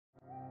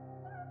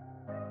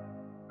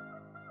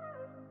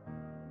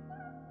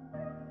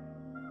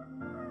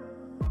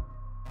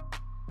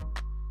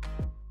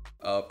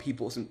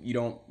you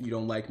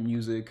don't like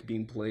music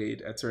being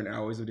played at certain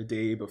hours of the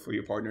day, but for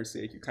your partner's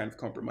sake you kind of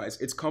compromise.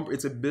 It's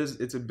a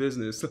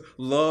business.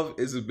 Love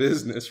is a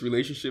business.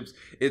 Relationships,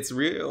 it's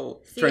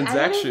real. See,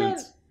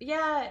 transactions.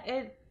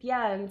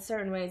 Yeah, in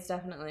certain ways,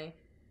 definitely.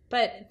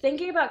 But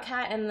thinking about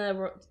Kat in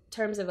the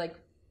terms of like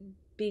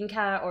being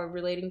Kat or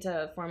relating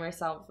to a former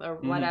self or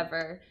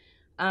whatever,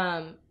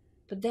 but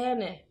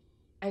then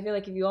I feel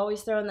like if you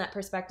always throw in that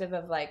perspective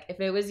of like,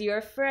 if it was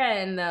your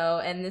friend though,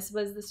 and this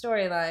was the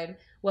storyline,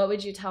 what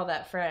would you tell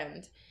that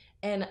friend?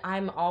 And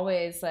I'm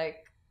always like,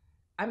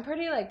 I'm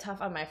pretty like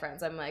tough on my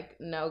friends. I'm like,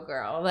 no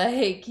girl,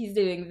 like he's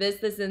doing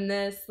this, and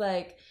this.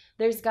 Like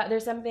there's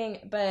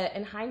something, but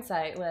in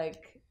hindsight,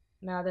 like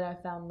now that I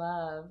found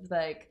love,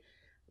 like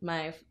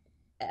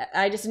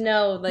I just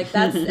know like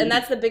that's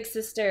the big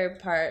sister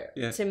part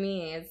to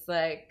me. It's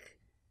like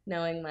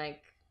knowing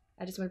like,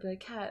 I just want to be like,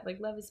 Kat, like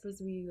love is supposed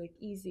to be like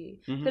easy.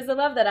 Because the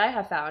love that I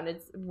have found,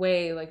 it's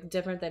way like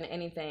different than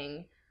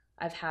anything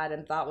I've had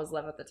and thought was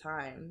love at the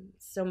time.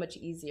 So much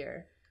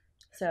easier.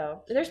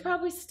 So there's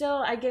probably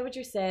still, I get what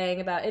you're saying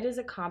about it is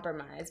a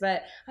compromise,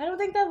 but I don't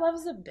think that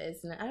love's a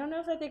business. I don't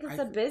know if I think it's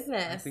a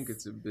business. I think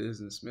it's a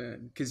business,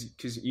 man.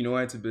 Because you know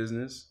why it's a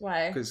business?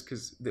 Why?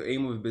 Because the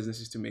aim of a business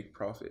is to make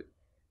profit.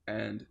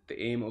 And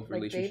the aim of a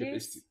relationship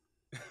is to...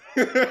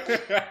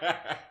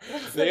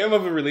 The aim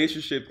of a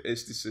relationship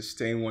is to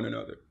sustain one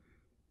another.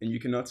 And you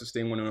cannot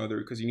sustain one another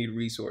because you need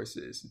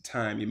resources,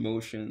 time,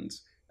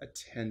 emotions,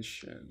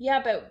 attention.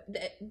 Yeah,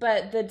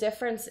 but the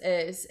difference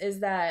is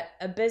that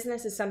a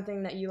business is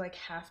something that you like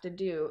have to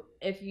do.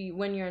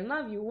 When you're in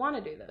love, you want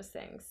to do those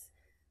things.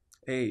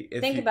 Hey,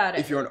 think about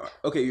it. If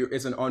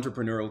it's an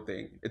entrepreneurial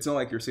thing. It's not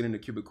like you're sitting in a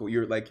cubicle.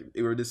 You're the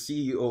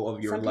CEO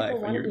of your life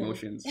and your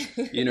emotions.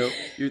 You know,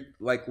 you're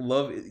like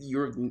love.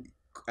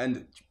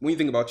 And when you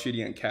think about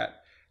Chidi and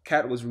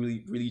Kat was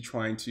really, really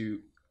trying to.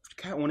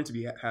 Kat wanted to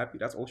be happy.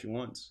 That's all she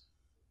wants.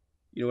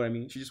 You know what I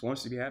mean? She just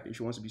wants to be happy.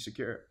 She wants to be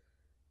secure,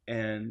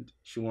 and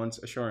she wants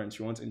assurance.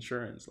 She wants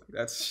insurance. Like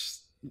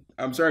that's.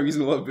 I'm sorry, I'm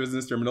using a lot of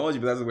business terminology,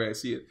 but that's the way I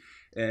see it.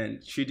 And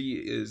Chidi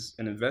is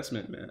an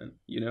investment, man.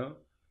 You know.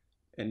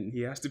 And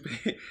he has to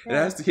pay.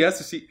 Yeah.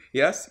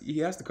 He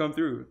has to come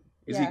through.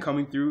 Is he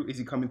coming through? Is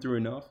he coming through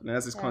enough? And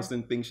that's this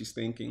constant thing she's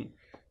thinking.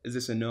 Is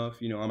this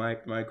enough? You know, am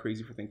I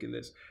crazy for thinking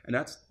this? And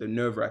that's the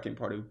nerve-wracking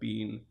part of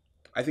being.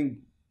 I think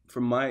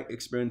from my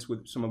experience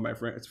with some of my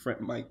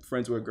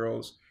friends who are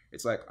girls,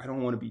 it's like I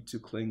don't want to be too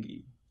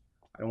clingy.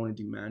 I don't want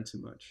to demand too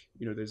much.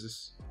 You know, there's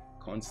this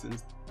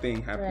constant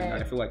thing happening.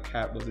 Right. I feel like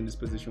Kat was in this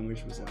position where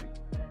she was like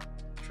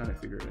trying to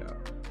figure it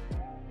out.